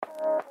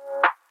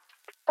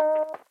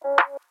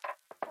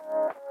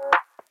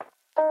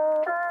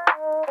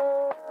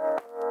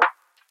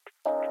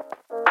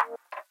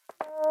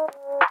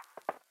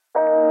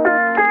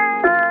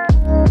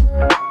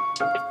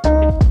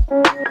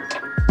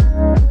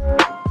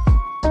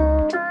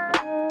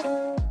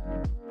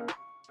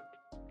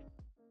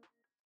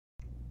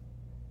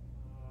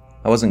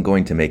wasn't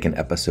going to make an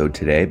episode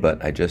today,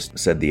 but I just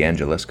said the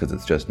Angelus because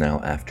it's just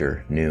now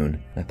after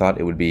noon. I thought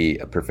it would be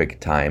a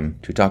perfect time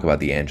to talk about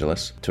the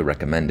Angelus, to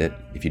recommend it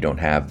if you don't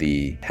have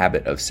the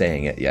habit of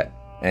saying it yet.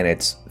 And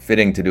it's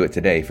fitting to do it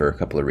today for a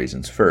couple of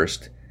reasons.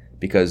 First,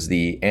 because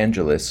the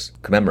Angelus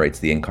commemorates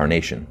the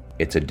Incarnation.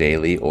 It's a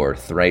daily or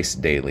thrice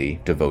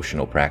daily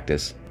devotional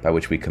practice by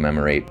which we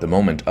commemorate the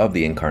moment of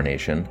the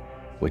Incarnation,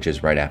 which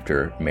is right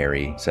after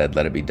Mary said,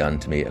 "Let it be done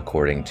to me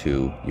according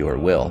to your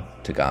will,"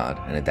 to God.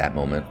 And at that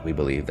moment, we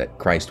believe that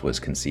Christ was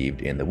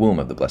conceived in the womb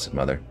of the Blessed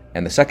Mother.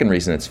 And the second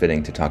reason it's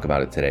fitting to talk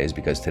about it today is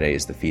because today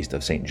is the feast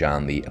of St.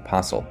 John the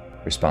Apostle,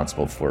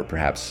 responsible for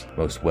perhaps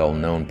most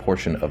well-known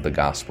portion of the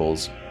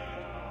Gospels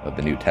of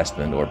the New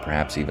Testament, or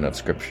perhaps even of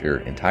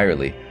Scripture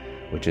entirely,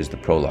 which is the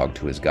prologue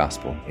to his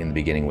gospel. In the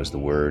beginning was the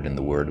Word, and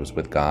the Word was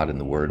with God, and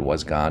the Word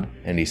was God.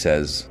 And he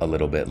says a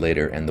little bit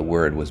later, and the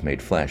Word was made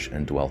flesh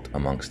and dwelt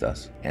amongst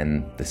us.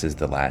 And this is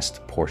the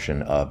last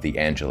portion of the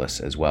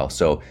Angelus as well.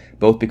 So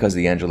both because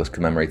the Angelus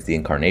commemorates the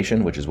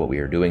Incarnation, which is what we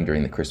are doing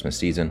during the Christmas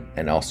season,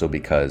 and also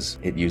because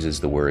it uses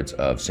the words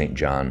of St.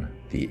 John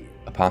the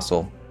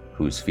Apostle,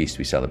 whose feast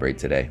we celebrate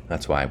today.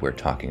 That's why we're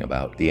talking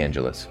about the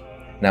Angelus.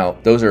 Now,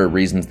 those are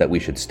reasons that we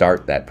should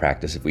start that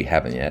practice if we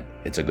haven't yet.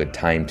 It's a good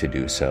time to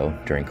do so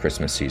during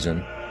Christmas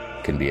season.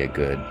 It can be a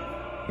good,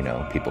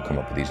 people come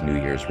up with these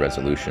New Year's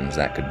resolutions.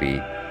 That could be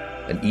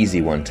an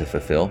easy one to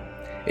fulfill.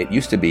 It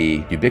used to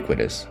be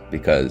ubiquitous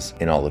because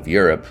in all of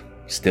Europe,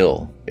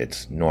 still,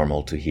 it's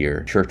normal to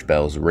hear church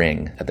bells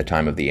ring at the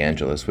time of the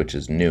Angelus, which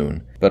is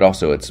noon. But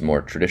also it's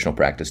more traditional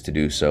practice to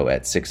do so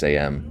at 6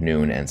 a.m.,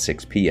 noon, and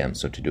 6 p.m.,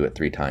 so to do it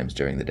 3 times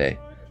during the day.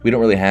 We don't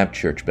really have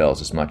church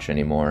bells as much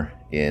anymore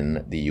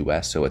in the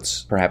U.S., so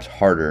it's perhaps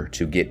harder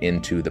to get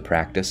into the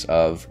practice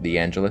of the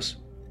Angelus.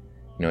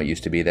 It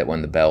used to be that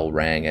when the bell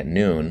rang at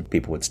noon,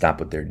 people would stop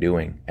what they're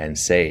doing and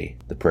say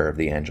the prayer of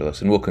the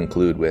Angelus. And we'll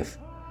conclude with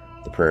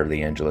the prayer of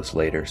the Angelus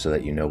later so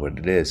that you know what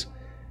it is.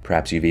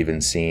 Perhaps you've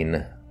even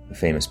seen the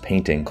famous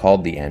painting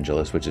called the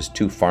Angelus, which is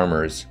 2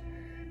 farmers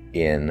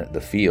in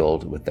the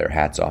field with their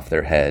hats off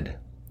their head,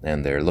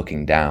 and they're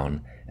looking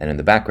down. And in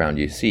the background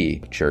you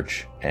see a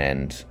church,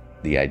 and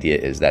the idea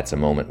is that's a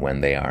moment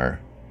when they are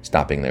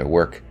stopping their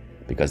work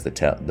because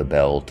the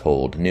bell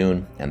tolled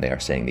noon and they are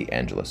saying the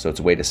Angelus. So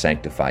it's a way to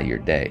sanctify your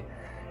day.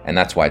 And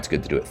that's why it's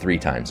good to do it 3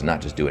 times and not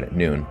just do it at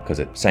noon, because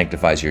it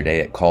sanctifies your day.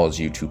 It calls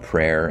you to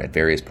prayer at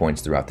various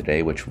points throughout the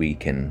day, which we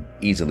can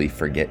easily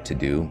forget to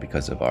do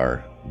because of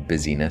our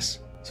busyness.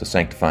 So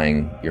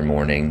sanctifying your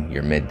morning,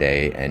 your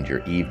midday, and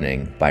your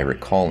evening by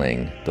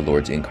recalling the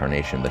Lord's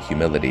incarnation, the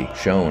humility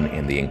shown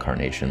in the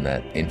incarnation,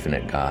 that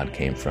infinite God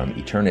came from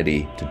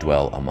eternity to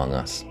dwell among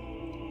us.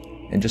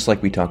 And just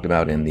like we talked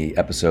about in the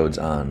episodes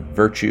on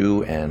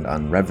virtue and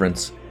on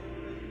reverence,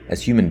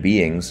 as human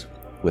beings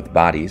with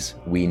bodies,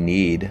 we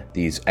need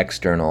these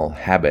external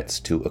habits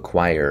to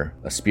acquire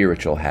a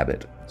spiritual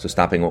habit. So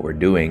stopping what we're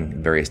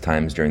doing various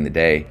times during the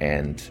day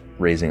and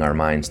raising our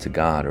minds to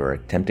God, or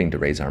attempting to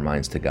raise our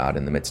minds to God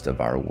in the midst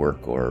of our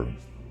work or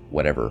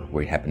whatever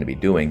we happen to be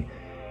doing,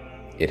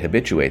 it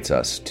habituates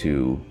us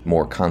to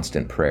more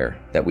constant prayer,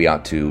 that we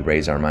ought to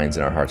raise our minds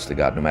and our hearts to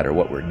God no matter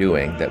what we're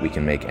doing, that we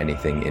can make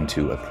anything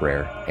into a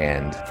prayer.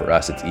 And for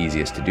us, it's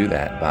easiest to do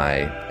that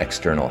by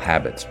external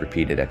habits,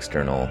 repeated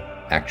external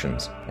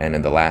actions. And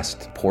in the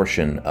last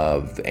portion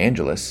of the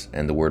Angelus,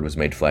 and the Word was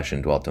made flesh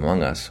and dwelt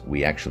among us,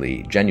 we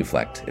actually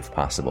genuflect, if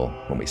possible,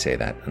 when we say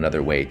that.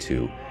 Another way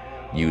to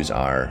use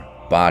our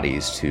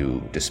bodies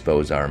to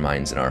dispose our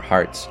minds and our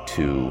hearts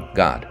to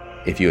God.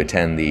 If you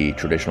attend the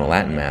traditional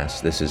Latin Mass,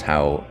 this is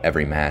how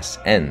every Mass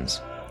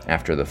ends.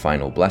 After the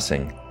final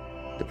blessing,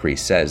 the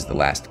priest says the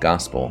last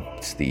Gospel.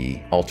 It's the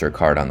altar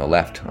card on the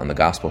left, on the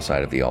Gospel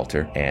side of the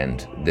altar,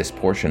 and this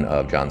portion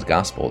of John's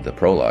Gospel, the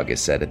prologue, is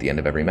said at the end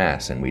of every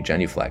Mass, and we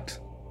genuflect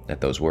at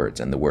those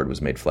words, and the Word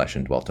was made flesh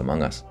and dwelt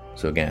among us.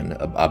 So again,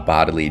 a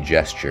bodily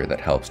gesture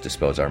that helps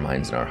dispose our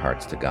minds and our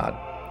hearts to God.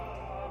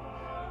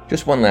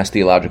 Just one last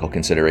theological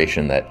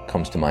consideration that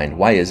comes to mind.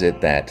 Why is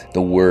it that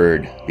the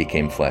Word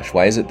became flesh?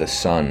 Why is it the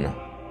Son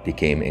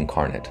became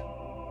incarnate,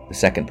 the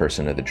second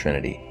person of the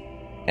Trinity,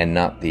 and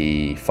not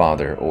the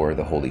Father or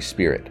the Holy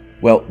Spirit?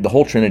 Well, the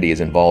whole Trinity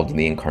is involved in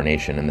the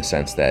Incarnation in the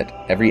sense that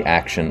every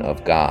action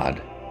of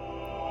God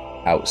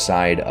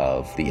outside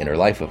of the inner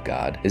life of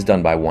God is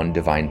done by one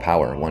divine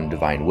power, one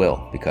divine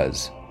will,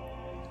 because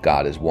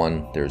God is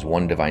one, there's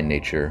one divine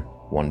nature,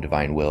 one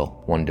divine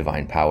will, one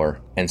divine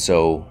power. And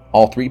so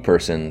all 3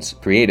 persons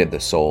created the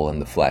soul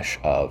and the flesh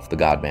of the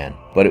God-man.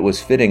 But it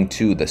was fitting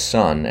to the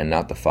Son and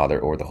not the Father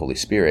or the Holy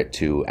Spirit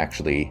to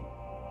actually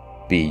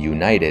be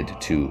united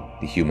to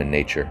the human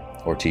nature,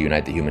 or to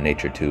unite the human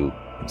nature to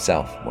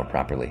himself more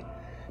properly.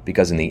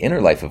 Because in the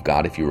inner life of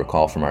God, if you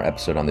recall from our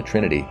episode on the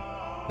Trinity,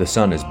 the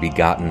Son is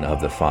begotten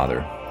of the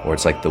Father, or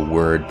it's like the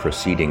Word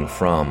proceeding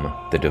from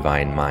the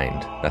divine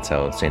mind. That's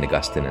how St.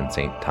 Augustine and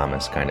St.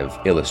 Thomas kind of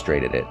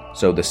illustrated it.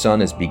 So the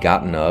Son is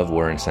begotten of,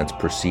 or in a sense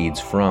proceeds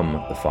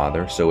from the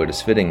Father. So it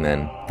is fitting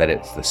then that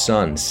it's the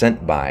Son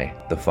sent by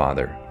the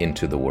Father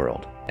into the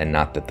world, and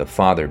not that the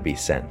Father be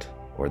sent,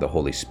 or the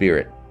Holy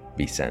Spirit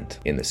be sent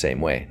in the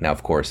same way. Now,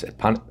 of course,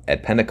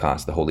 at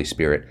Pentecost, the Holy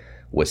Spirit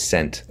was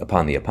sent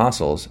upon the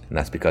apostles, and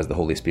that's because the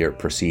Holy Spirit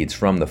proceeds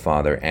from the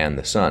Father and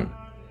the Son.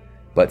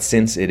 But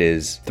since it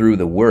is through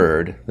the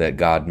Word that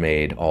God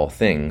made all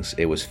things,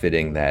 it was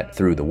fitting that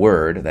through the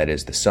Word, that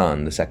is the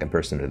Son, the second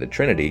person of the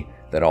Trinity,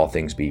 that all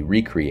things be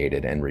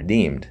recreated and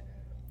redeemed.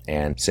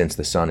 And since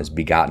the Son is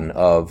begotten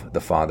of the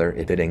Father,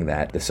 it's fitting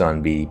that the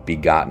Son be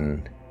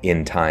begotten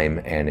in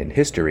time and in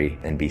history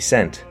and be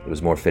sent. It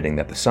was more fitting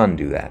that the Son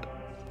do that.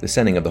 The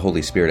sending of the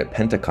Holy Spirit at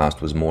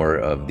Pentecost was more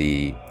of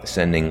the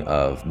sending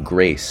of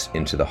grace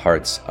into the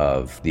hearts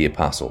of the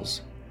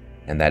apostles.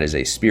 And that is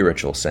a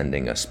spiritual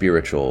sending, a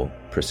spiritual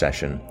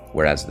procession,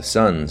 whereas the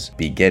Son's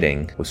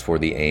begetting was for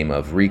the aim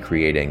of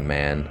recreating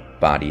man,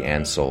 body,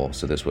 and soul.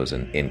 So this was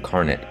an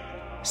incarnate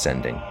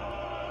sending.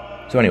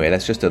 So anyway,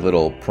 that's just a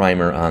little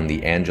primer on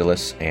the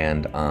Angelus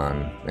and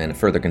a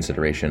further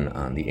consideration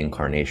on the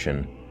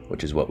Incarnation,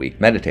 which is what we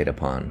meditate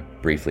upon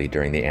briefly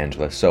during the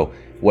Angelus. So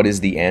what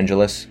is the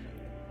Angelus?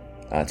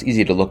 It's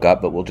easy to look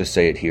up, but we'll just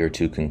say it here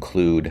to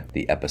conclude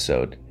the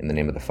episode. In the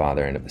name of the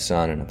Father, and of the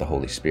Son, and of the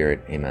Holy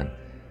Spirit. Amen.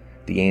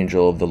 The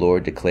angel of the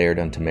Lord declared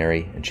unto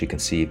Mary, and she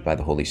conceived by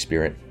the Holy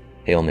Spirit.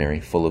 Hail Mary,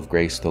 full of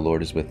grace, the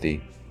Lord is with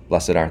thee.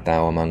 Blessed art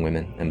thou among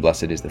women, and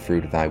blessed is the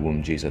fruit of thy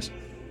womb, Jesus.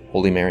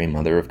 Holy Mary,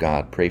 Mother of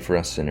God, pray for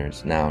us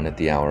sinners, now and at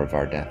the hour of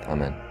our death.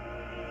 Amen.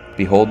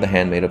 Behold the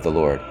handmaid of the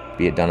Lord,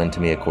 be it done unto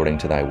me according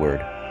to thy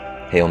word.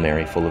 Hail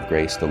Mary, full of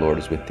grace, the Lord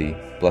is with thee.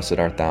 Blessed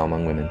art thou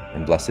among women,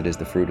 and blessed is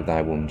the fruit of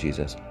thy womb,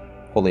 Jesus.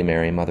 Holy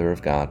Mary, Mother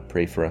of God,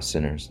 pray for us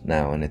sinners,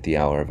 now and at the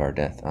hour of our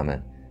death.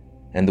 Amen.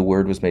 And the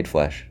Word was made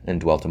flesh, and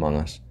dwelt among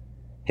us.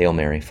 Hail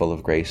Mary, full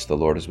of grace, the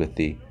Lord is with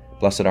thee.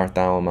 Blessed art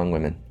thou among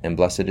women, and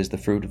blessed is the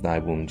fruit of thy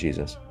womb,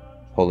 Jesus.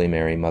 Holy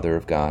Mary, Mother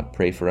of God,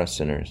 pray for us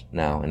sinners,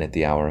 now and at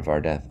the hour of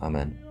our death.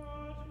 Amen.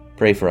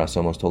 Pray for us,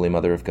 O most holy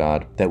Mother of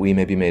God, that we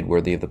may be made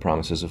worthy of the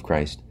promises of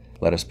Christ.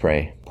 Let us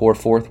pray. Pour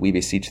forth, we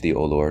beseech thee,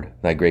 O Lord,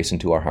 thy grace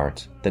into our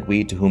hearts, that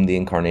we, to whom the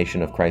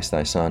incarnation of Christ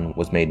thy Son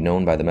was made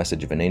known by the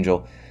message of an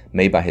angel,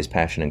 may by his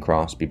passion and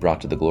cross be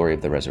brought to the glory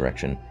of the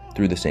resurrection,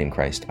 through the same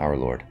Christ our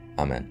Lord.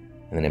 Amen.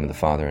 In the name of the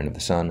Father, and of the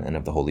Son, and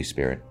of the Holy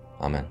Spirit.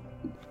 Amen.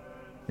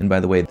 And by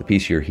the way, the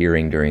piece you're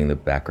hearing during the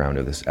background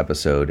of this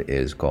episode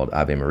is called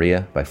Ave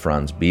Maria by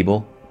Franz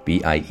Biebel,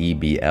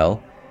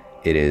 Biebl.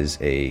 It is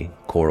a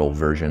choral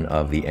version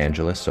of the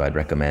Angelus, so I'd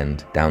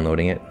recommend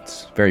downloading it.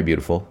 It's very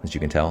beautiful, as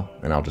you can tell,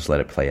 and I'll just let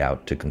it play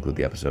out to conclude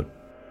the episode.